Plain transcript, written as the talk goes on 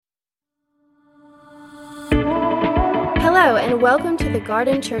Hello, and welcome to the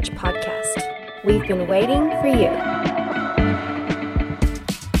Garden Church podcast. We've been waiting for you.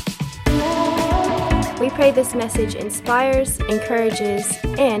 We pray this message inspires, encourages,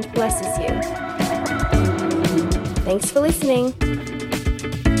 and blesses you. Thanks for listening.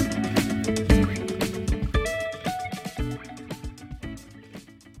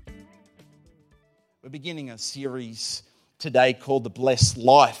 We're beginning a series today called The Blessed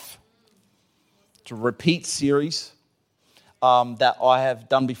Life. It's a repeat series that I have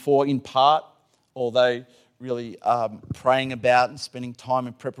done before in part, although really praying about and spending time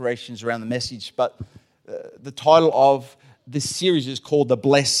in preparations around the message. But the title of this series is called The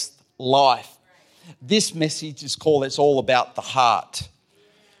Blessed Life. This message is called It's All About the Heart.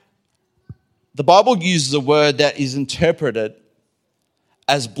 The Bible uses a word that is interpreted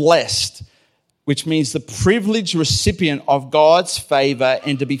as blessed, which means the privileged recipient of God's favor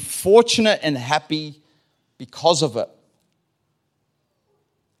and to be fortunate and happy because of it.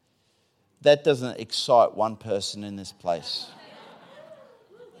 That doesn't excite one person in this place.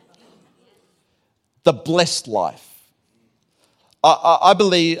 The blessed life. I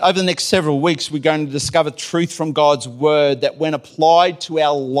believe over the next several weeks we're going to discover truth from God's word that when applied to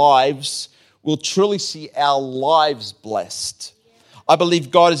our lives, we'll truly see our lives blessed. I believe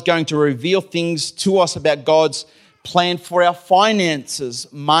God is going to reveal things to us about God's plan for our finances,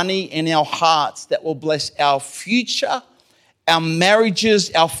 money, and our hearts that will bless our future, our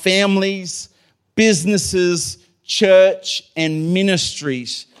marriages, our families, businesses, church, and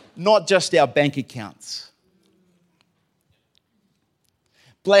ministries, not just our bank accounts.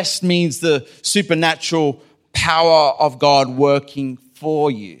 Blessed means the supernatural power of God working for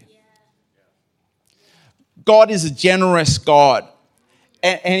you. God is a generous God,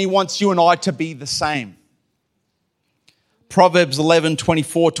 and He wants you and I to be the same. Proverbs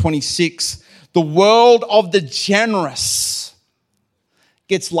 11:24-26, the world of the generous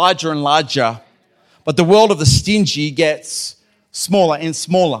gets larger and larger, but the world of the stingy gets smaller and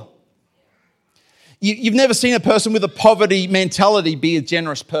smaller. You've never seen a person with a poverty mentality be a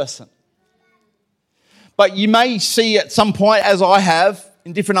generous person. But you may see at some point, as I have,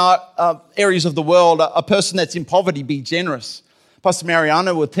 in different areas of the world, a person that's in poverty be generous. Pastor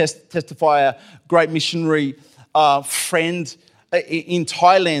Mariana will testify, a great missionary friend in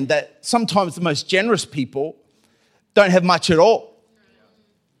Thailand, that sometimes the most generous people don't have much at all.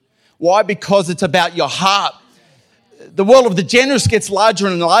 Why? Because it's about your heart. The world of the generous gets larger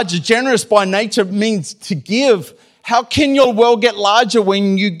and larger. Generous by nature means to give. How can your world get larger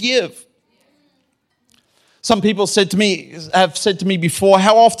when you give? Some people have said to me before,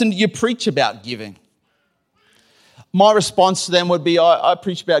 how often do you preach about giving? My response to them would be, I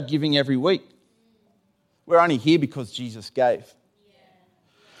preach about giving every week. We're only here because Jesus gave.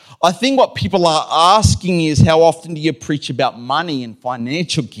 I think what people are asking is, how often do you preach about money and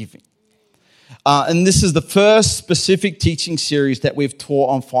financial giving? And this is the first specific teaching series that we've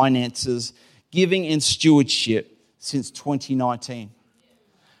taught on finances, giving and stewardship since 2019,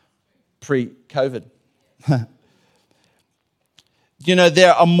 pre-COVID. You know,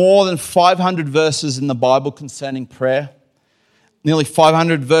 there are more than 500 verses in the Bible concerning prayer, nearly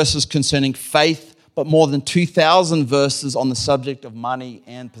 500 verses concerning faith, but more than 2,000 verses on the subject of money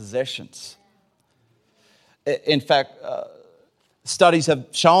and possessions. In fact, studies have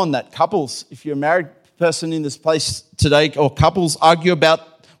shown that couples, if you're a married person in this place today, or couples argue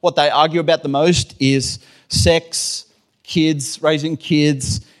about, what they argue about the most is sex, kids, raising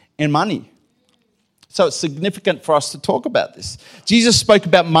kids, and money. So it's significant for us to talk about this. Jesus spoke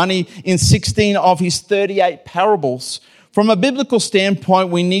about money in 16 of his 38 parables. From a biblical standpoint,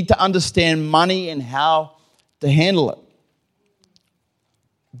 we need to understand money and how to handle it.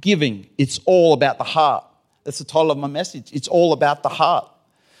 Giving, it's all about the heart. That's the title of my message. It's all about the heart.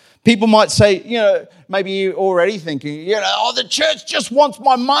 People might say, maybe you're already thinking, the church just wants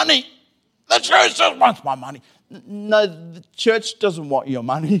my money. The church just wants my money. No, the church doesn't want your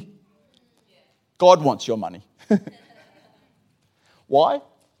money. God wants your money. Why?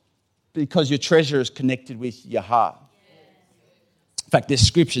 Because your treasure is connected with your heart. In fact, there's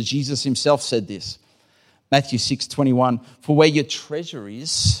scripture. Jesus himself said this. Matthew 6:21, for where your treasure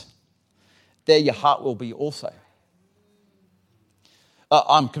is, there your heart will be also.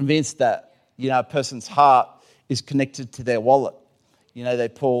 I'm convinced that, a person's heart is connected to their wallet. We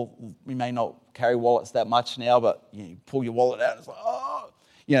may not carry wallets that much now, but you pull your wallet out, it's like, oh.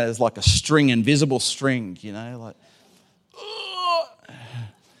 There's like a string, invisible string, like, oh.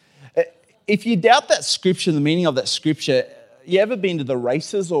 If you doubt that scripture, the meaning of that scripture, you ever been to the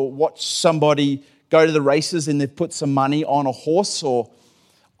races or watched somebody go to the races and they've put some money on a horse or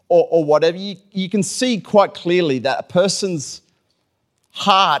or whatever, you can see quite clearly that a person's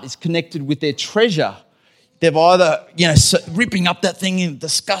heart is connected with their treasure. They've either, ripping up that thing in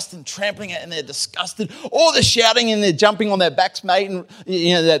disgust and trampling it, and they're disgusted, or they're shouting and they're jumping on their back's mate and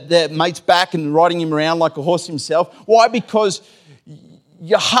their mate's back and riding him around like a horse himself. Why? Because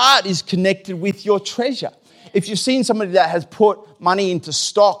your heart is connected with your treasure. If you've seen somebody that has put money into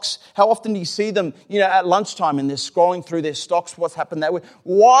stocks, how often do you see them, at lunchtime and they're scrolling through their stocks, what's happened that way?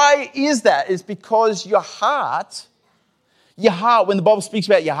 Why is that? It's because your heart, when the Bible speaks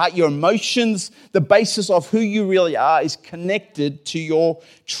about your heart, your emotions, the basis of who you really are is connected to your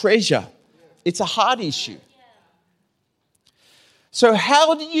treasure. It's a heart issue. So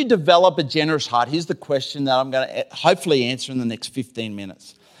how do you develop a generous heart? Here's the question that I'm going to hopefully answer in the next 15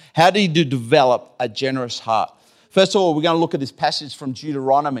 minutes. How do you develop a generous heart? First of all, we're going to look at this passage from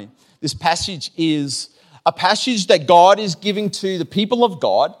Deuteronomy. This passage is a passage that God is giving to the people of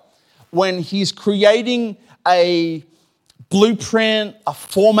God when he's creating a blueprint, a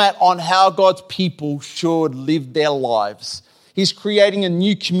format on how God's people should live their lives. He's creating a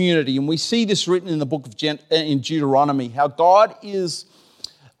new community, and we see this written in the book of in Deuteronomy, how God is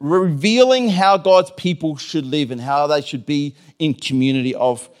revealing how God's people should live and how they should be in community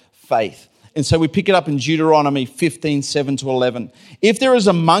of faith. And so we pick it up in Deuteronomy 15:7-11. If there is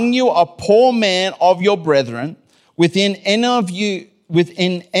among you a poor man of your brethren within any of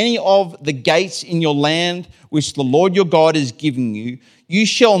the gates in your land which the Lord your God is giving you, you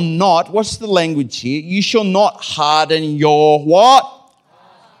shall not, what's the language here? You shall not harden your what?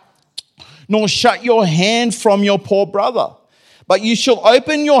 Nor shut your hand from your poor brother. But you shall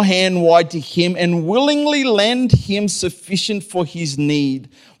open your hand wide to him and willingly lend him sufficient for his need,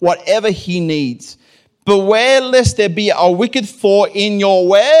 whatever he needs. Beware lest there be a wicked thought in your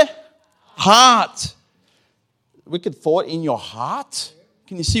where? Heart. Wicked thought in your heart?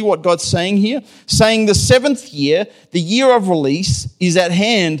 Can you see what God's saying here? Saying the 7th year, the year of release, is at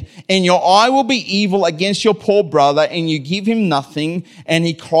hand, and your eye will be evil against your poor brother, and you give him nothing, and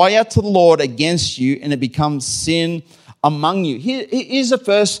he cry out to the Lord against you, and it becomes sin among you. Here's the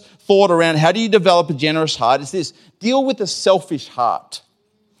first thought around how do you develop a generous heart is this: deal with a selfish heart.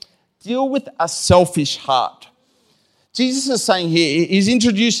 Deal with a selfish heart. Jesus is saying here, he's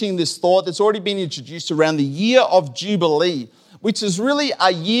introducing this thought that's already been introduced around the year of Jubilee, which is really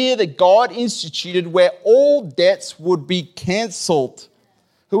a year that God instituted where all debts would be cancelled.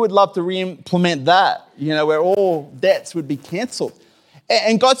 Who would love to re-implement that? Where all debts would be cancelled.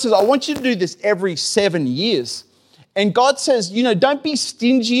 And God says, I want you to do this every 7 years. And God says, don't be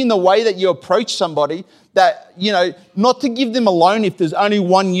stingy in the way that you approach somebody, that, not to give them a loan if there's only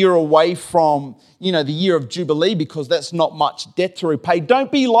 1 year away from, the year of Jubilee, because that's not much debt to repay.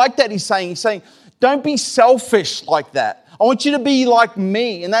 Don't be like that, he's saying. He's saying, don't be selfish like that. I want you to be like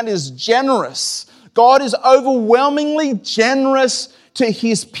me, and that is generous. God is overwhelmingly generous to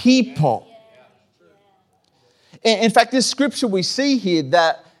his people. In fact, this scripture we see here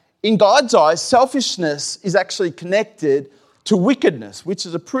that in God's eyes, selfishness is actually connected to wickedness, which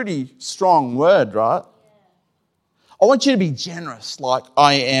is a pretty strong word, right? I want you to be generous like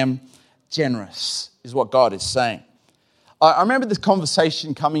I am generous, is what God is saying. I remember this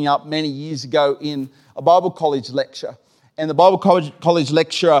conversation coming up many years ago in a Bible college lecture. And the Bible college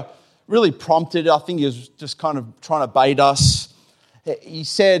lecturer really prompted, I think he was just kind of trying to bait us. He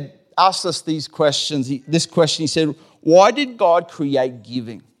asked us these questions. This question, he said, why did God create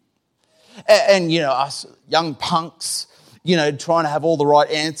giving? And us young punks, trying to have all the right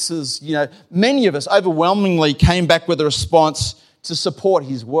answers, many of us overwhelmingly came back with a response to support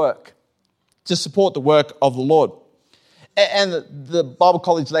his work, to support the work of the Lord. And the Bible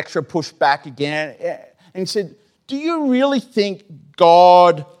college lecturer pushed back again and he said, do you really think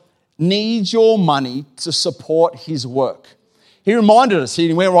God needs your money to support his work? He reminded us,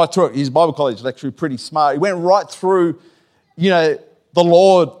 he went right through it. He's a Bible college lecturer, pretty smart. He went right through, the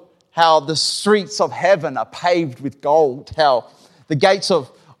Lord, how the streets of heaven are paved with gold, how the gates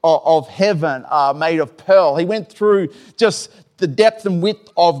of heaven are made of pearl. He went through just the depth and width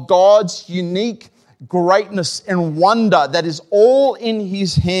of God's unique greatness and wonder that is all in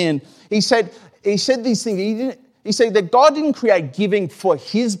his hand. He said these things. He said that God didn't create giving for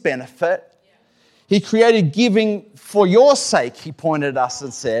his benefit. He created giving for your sake, he pointed at us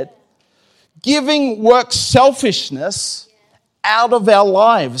and said. Giving works selfishness out of our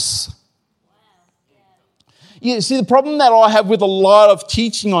lives. You see, the problem that I have with a lot of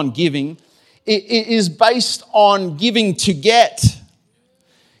teaching on giving is based on giving to get.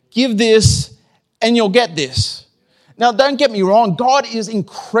 Give this and you'll get this. Now, don't get me wrong. God is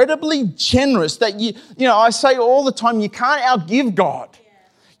incredibly generous that I say all the time, you can't outgive God.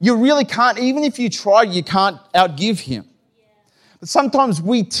 You really can't, even if you try, you can't outgive him. But sometimes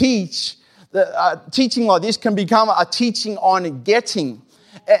we teach, teaching like this can become a teaching on getting.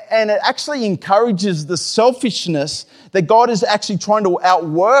 And it actually encourages the selfishness that God is actually trying to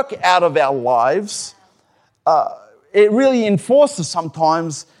outwork out of our lives. It really enforces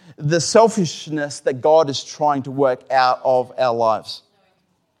sometimes the selfishness that God is trying to work out of our lives.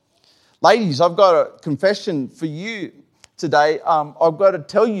 Ladies, I've got a confession for you today. I've got to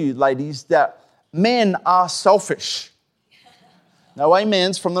tell you, ladies, that men are selfish. No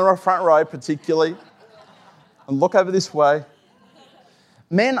amens from the front row particularly. And look over this way.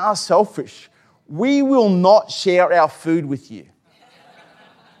 Men are selfish. We will not share our food with you.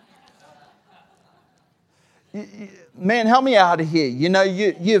 Man, help me out here. You know,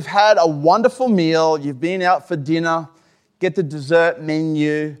 you've had a wonderful meal. You've been out for dinner. Get the dessert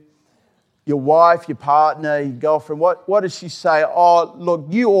menu. Your wife, your partner, your girlfriend, what does she say? Oh, look,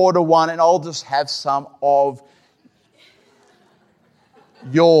 you order one and I'll just have some of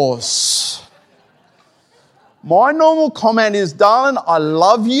yours. My normal comment is, darling, I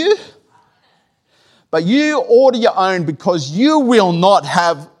love you, but you order your own because you will not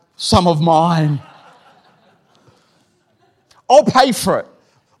have some of mine. I'll pay for it.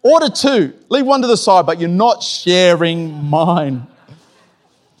 Order two. Leave one to the side, but you're not sharing mine.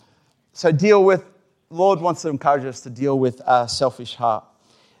 So the Lord wants to encourage us to deal with a selfish heart.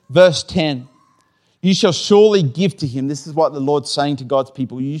 Verse 10, you shall surely give to him. This is what the Lord's saying to God's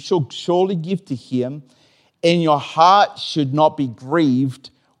people. You shall surely give to him, and your heart should not be grieved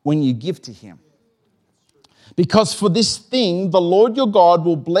when you give to him. Because for this thing, the Lord your God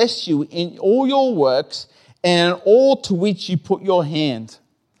will bless you in all your works and all to which you put your hand.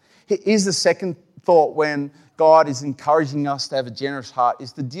 Here's the second thought when God is encouraging us to have a generous heart,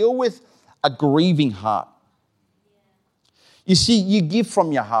 is to deal with a grieving heart. You see, you give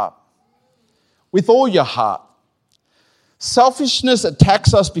from your heart, with all your heart. Selfishness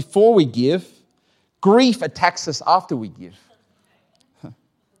attacks us before we give. Grief attacks us after we give.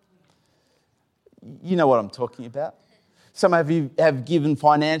 You know what I'm talking about. Some of you have given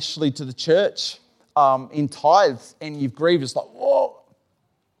financially to the church in tithes, and you've grieved. It's like, whoa.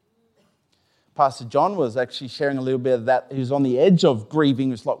 Pastor John was actually sharing a little bit of that. He was on the edge of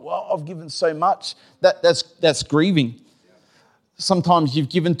grieving. It's like, well, I've given so much. That's grieving. Sometimes you've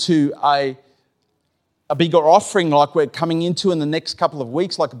given to a bigger offering like we're coming into in the next couple of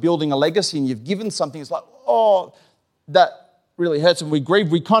weeks, like building a legacy, and you've given something. It's like, oh, that really hurts. And we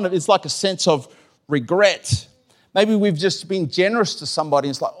grieve. It's like a sense of regret. Maybe we've just been generous to somebody.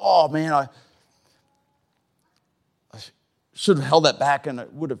 And it's like, oh, man, I should have held that back and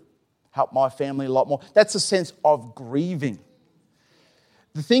it would have helped my family a lot more. That's a sense of grieving.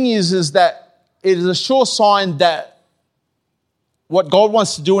 The thing is that it is a sure sign that what God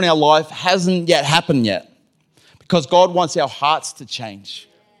wants to do in our life hasn't yet happened yet, because God wants our hearts to change.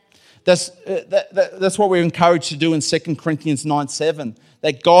 That's what we're encouraged to do in 2 Corinthians 9:7,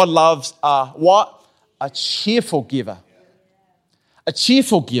 that God loves what? A cheerful giver. A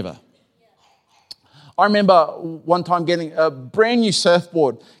cheerful giver. I remember one time getting a brand new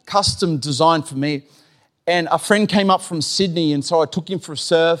surfboard, custom designed for me, and a friend came up from Sydney, and so I took him for a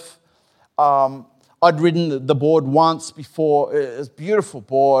surf. I'd ridden the board once before. It was a beautiful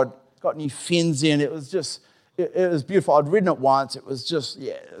board, got new fins in. It was beautiful. I'd ridden it once. It was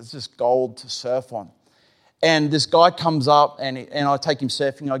just gold to surf on. And this guy comes up, and I take him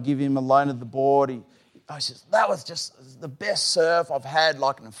surfing. I give him a loan of the board. I says, that was just the best surf I've had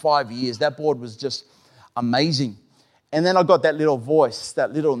like in 5 years. That board was just amazing. And then I got that little voice,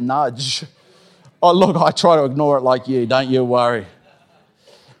 that little nudge. Oh, look, I try to ignore it like you. Don't you worry.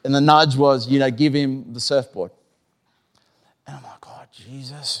 And the nudge was, give him the surfboard. And I'm like, oh,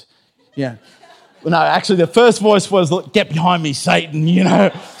 Jesus. Yeah. Well, no, actually, the first voice was, look, get behind me, Satan,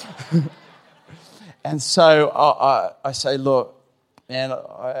 And so I say, look, man,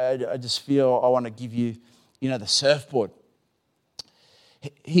 I just feel I want to give you, the surfboard.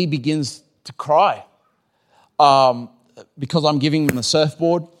 He begins to cry because I'm giving him the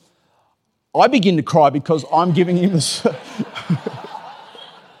surfboard. I begin to cry because I'm giving him the surfboard.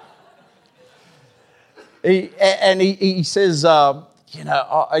 He says,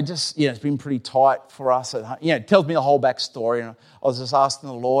 I just, it's been pretty tight for us. It tells me the whole backstory. And I was just asking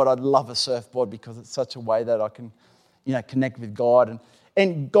the Lord, I'd love a surfboard because it's such a way that I can, connect with God.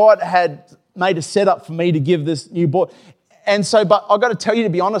 And God had made a setup for me to give this new board. And so, but I've got to tell you, to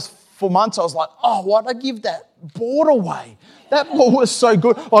be honest, for months I was like, oh, why'd I give that board away? That board was so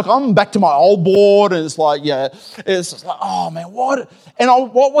good. Like, I'm back to my old board, and it's like, it's just like, oh man, what? And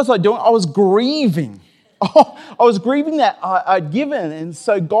what was I doing? I was grieving. I was grieving that I'd given. And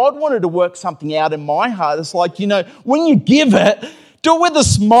so God wanted to work something out in my heart. It's like, when you give it, do it with a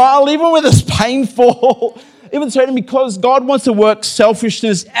smile, even when it's painful. Even it's hurting, because God wants to work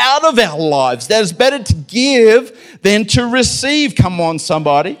selfishness out of our lives. That it's better to give than to receive. Come on,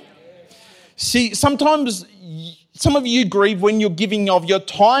 somebody. See, sometimes some of you grieve when you're giving of your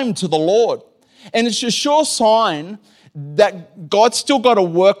time to the Lord. And it's a sure sign that God's still got a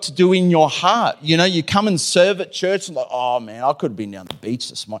work to do in your heart. You come and serve at church and like, oh man, I could have been down the beach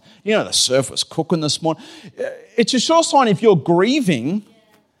this morning. The surf was cooking this morning. It's a sure sign if you're grieving.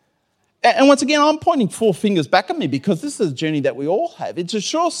 And once again, I'm pointing 4 fingers back at me, because this is a journey that we all have. It's a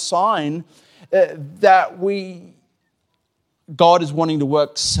sure sign that God is wanting to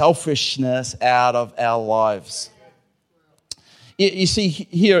work selfishness out of our lives. You see,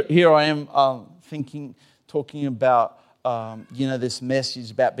 here I am talking about, this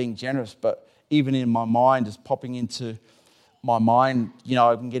message about being generous, but even in my mind, is popping into my mind,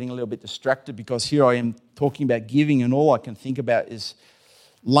 I'm getting a little bit distracted, because here I am talking about giving, and all I can think about is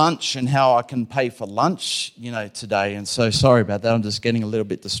lunch and how I can pay for lunch, today. And so sorry about that. I'm just getting a little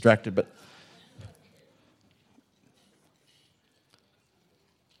bit distracted, but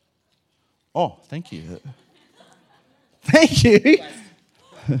oh, thank you. Thank you.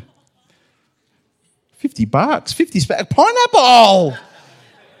 $50, 50 pineapple.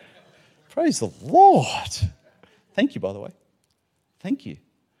 Praise the Lord. Thank you, by the way. Thank you.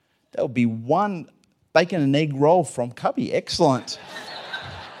 That would be 1 bacon and egg roll from Cubby. Excellent.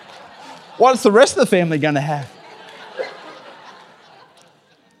 What's the rest of the family going to have?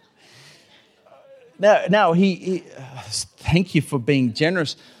 Now he thank you for being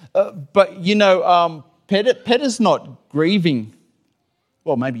generous. But, Peter's not grieving.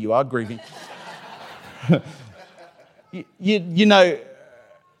 Well, maybe you are grieving.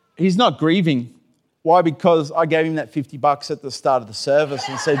 He's not grieving. Why? Because I gave him that $50 at the start of the service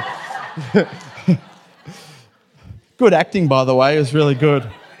and said, good acting, by the way. It was really good.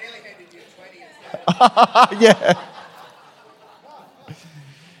 Yeah.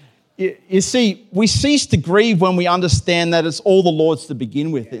 You see, we cease to grieve when we understand that it's all the Lord's to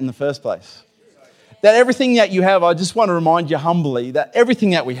begin with in the first place. That everything that you have, I just want to remind you humbly that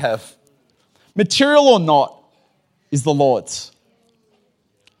everything that we have, material or not, is the Lord's.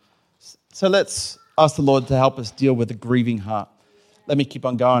 So let's ask the Lord to help us deal with a grieving heart. Let me keep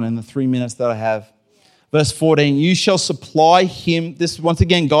on going in the 3 minutes that I have. Verse 14, you shall supply him. This is once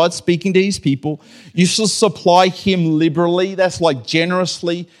again God speaking to his people. You shall supply him liberally. That's like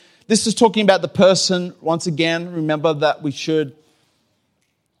generously. This is talking about the person. Once again, remember that we should,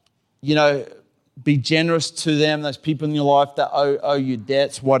 be generous to them, those people in your life that owe you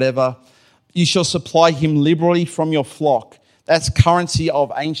debts, whatever. You shall supply him liberally from your flock. That's currency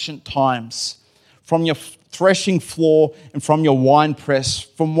of ancient times. From your threshing floor and from your winepress,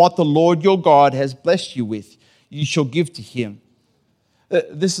 from what the Lord your God has blessed you with, you shall give to him.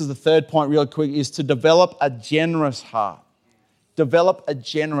 This is the third point real quick, is to develop a generous heart. Develop a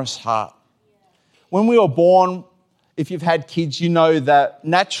generous heart. When we were born, if you've had kids, you know that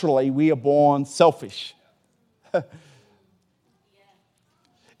naturally we are born selfish.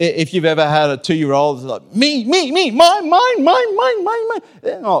 If you've ever had a 2-year-old, it's like, me, mine.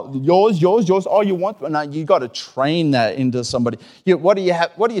 No, yours. Oh, you want? No, you got to train that into somebody. What do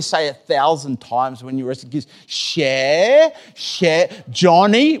you say 1,000 times when you rescue kids? Share.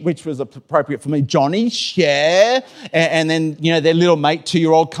 Johnny, which was appropriate for me. Johnny, share. And then, their little mate,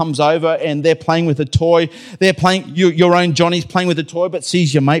 2-year-old, comes over and they're playing with a toy. They're playing, your own Johnny's playing with a toy, but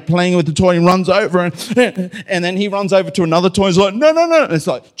sees your mate playing with the toy and runs over. And then he runs over to another toy and is like, no. And it's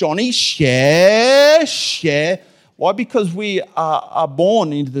like, Johnny, share. Why? Because we are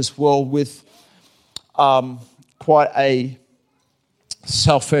born into this world with quite a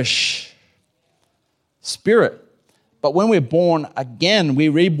selfish spirit. But when we're born again,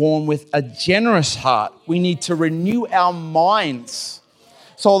 we're reborn with a generous heart. We need to renew our minds.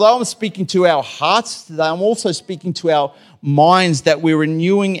 So although I'm speaking to our hearts today, I'm also speaking to our minds, that we're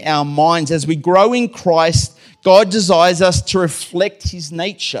renewing our minds. As we grow in Christ, God desires us to reflect his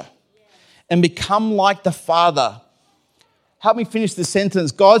nature and become like the Father. Help me finish the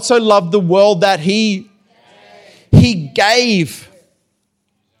sentence. God so loved the world that he gave.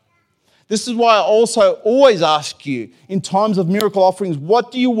 This is why I also always ask you in times of miracle offerings,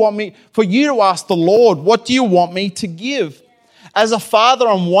 what do you want me, for you to ask the Lord, what do you want me to give? As a father,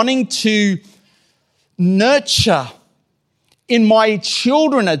 I'm wanting to nurture in my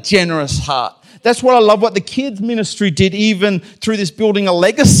children a generous heart. That's what I love what the kids ministry did, even through this Building a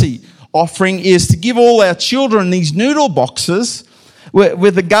Legacy offering, is to give all our children these noodle boxes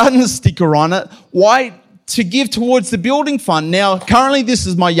with a garden sticker on it. Why? to give towards the building fund. Now, currently this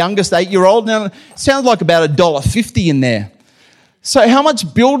is my youngest 8-year-old. Now, it sounds like about $1.50 in there. So how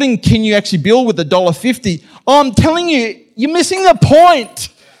much building can you actually build with $1.50? Oh, I'm telling you, you're missing the point.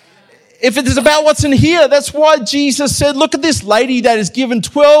 If it is about what's in here, that's why Jesus said, look at this lady that has given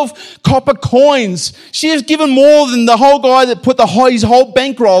 12 copper coins. She has given more than the whole guy that put his whole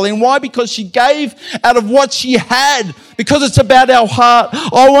bankroll in. Why? Because she gave out of what she had. Because it's about our heart.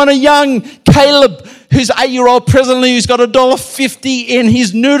 I want a young Caleb, who's 8-year-old presently, who's got $1.50 in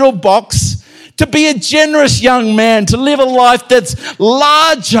his noodle box, to be a generous young man, to live a life that's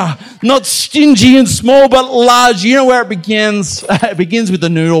larger, not stingy and small, but large. You know where it begins? It begins with the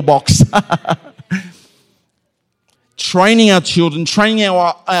noodle box. Training our children, training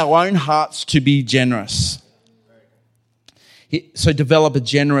our own hearts to be generous. So develop a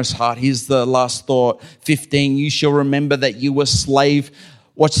generous heart. Here's the last thought. 15, you shall remember that you were slave.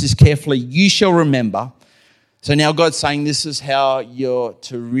 Watch this carefully. You shall remember. So now God's saying this is how you're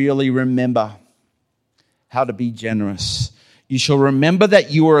to really remember how to be generous. You shall remember that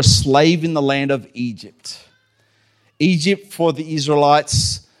you were a slave in the land of Egypt. Egypt for the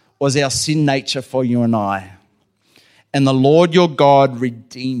Israelites was our sin nature for you and I. And the Lord your God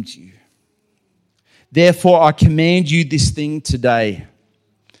redeemed you. Therefore, I command you this thing today.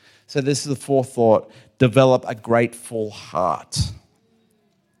 So this is the fourth thought. Develop a grateful heart.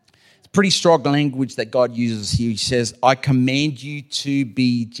 It's pretty strong language that God uses here. He says, I command you to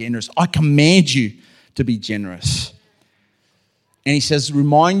be generous. I command you to be generous. And he says,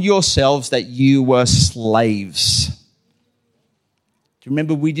 remind yourselves that you were slaves. Do you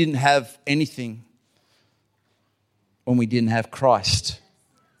remember we didn't have anything when we didn't have Christ?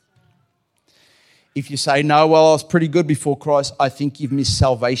 If you say, no, well, I was pretty good before Christ, I think you've missed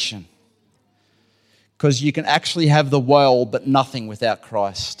salvation. Because you can actually have the world but nothing without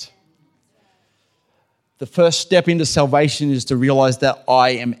Christ. The first step into salvation is to realize that I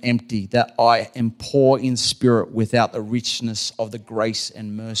am empty, that I am poor in spirit without the richness of the grace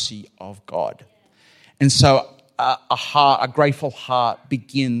and mercy of God. And so a grateful heart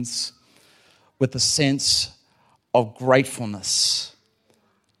begins with a sense of gratefulness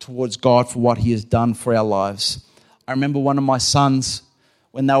towards God for what he has done for our lives. I remember one of my sons,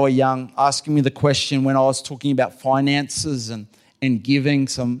 when they were young, asking me the question when I was talking about finances and giving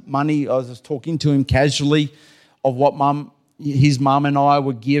some money. I was just talking to him casually of what his mum and I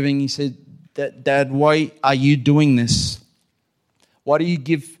were giving. He said, Dad, why are you doing this? Why do you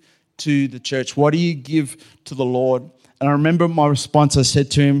give to the church? Why do you give to the Lord? And I remember my response, I said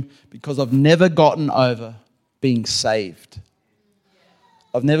to him, because I've never gotten over being saved.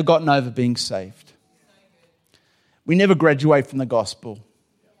 I've never gotten over being saved. We never graduate from the gospel.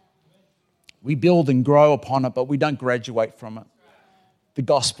 We build and grow upon it, but we don't graduate from it. The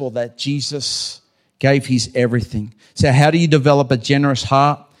gospel that Jesus gave his everything. So how do you develop a generous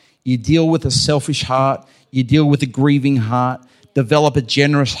heart? You deal with a selfish heart. You deal with a grieving heart. Develop a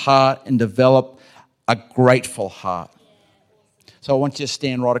generous heart and develop a grateful heart. So I want you to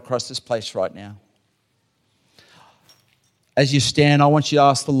stand right across this place right now. As you stand, I want you to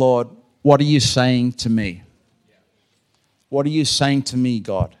ask the Lord, what are you saying to me? What are you saying to me,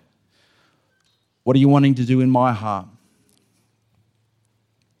 God? What are you wanting to do in my heart?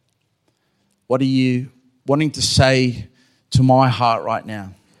 What are you wanting to say to my heart right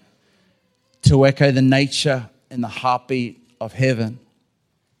now? To echo the nature and the heartbeat of heaven.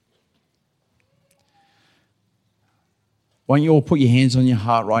 Why don't you all put your hands on your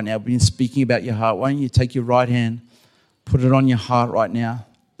heart right now? We've been speaking about your heart. Why don't you take your right hand, put it on your heart right now.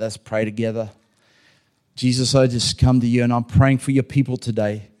 Let's pray together. Jesus, I just come to you and I'm praying for your people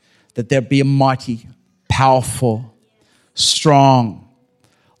today that there be a mighty, powerful, strong,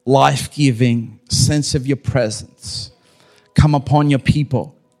 life-giving sense of your presence come upon your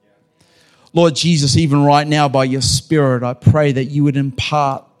people. Lord Jesus, even right now by your Spirit, I pray that you would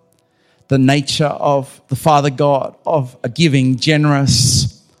impart the nature of the Father God, of a giving,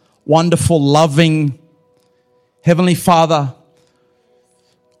 generous, wonderful, loving Heavenly Father,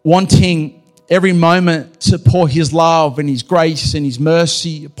 wanting every moment to pour his love and his grace and his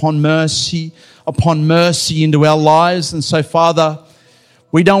mercy upon mercy into our lives. And so, Father,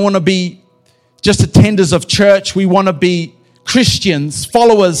 we don't want to be just attenders of church. We want to be Christians,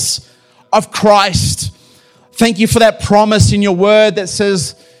 followers of Christ. Thank you for that promise in your word that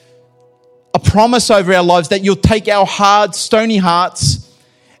says, a promise over our lives that you'll take our hard, stony hearts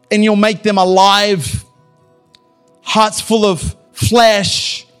and you'll make them alive. Hearts full of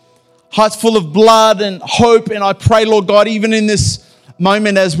flesh, hearts full of blood and hope. And I pray, Lord God, even in this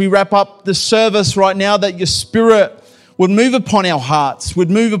moment as we wrap up the service right now, that your Spirit would move upon our hearts,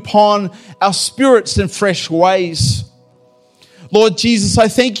 would move upon our spirits in fresh ways. Lord Jesus, I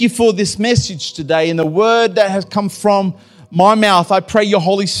thank you for this message today and the word that has come from my mouth. I pray your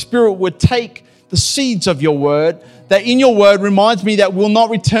Holy Spirit would take the seeds of your word, that in your word reminds me that will not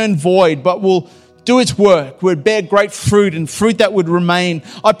return void, but will do its work, would bear great fruit and fruit that would remain.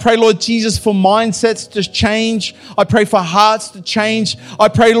 I pray, Lord Jesus, for mindsets to change. I pray for hearts to change. I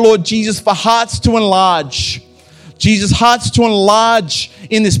pray, Lord Jesus, for hearts to enlarge. Jesus, hearts to enlarge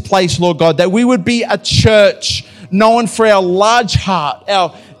in this place, Lord God, that we would be a church known for our large heart,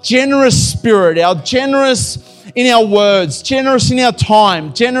 our generous spirit, our generous in our words, generous in our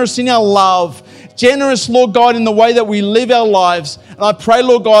time, generous in our love, generous, Lord God, in the way that we live our lives. And I pray,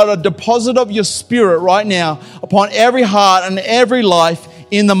 Lord God, a deposit of your spirit right now upon every heart and every life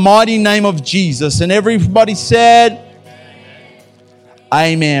in the mighty name of Jesus. And everybody said,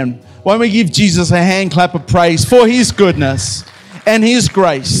 Amen. Why don't we give Jesus a hand clap of praise for his goodness and his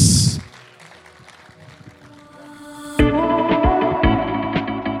grace.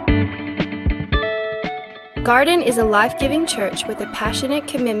 Garden is a life-giving church with a passionate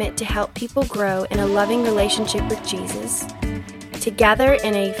commitment to help people grow in a loving relationship with Jesus, to gather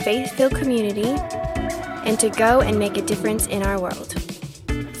in a faith-filled community, and to go and make a difference in our world.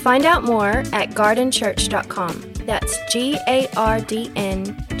 Find out more at gardenchurch.com. That's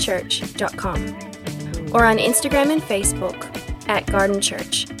GARDN church.com. Or on Instagram and Facebook at Garden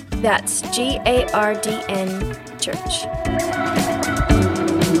Church. That's GARDN Church.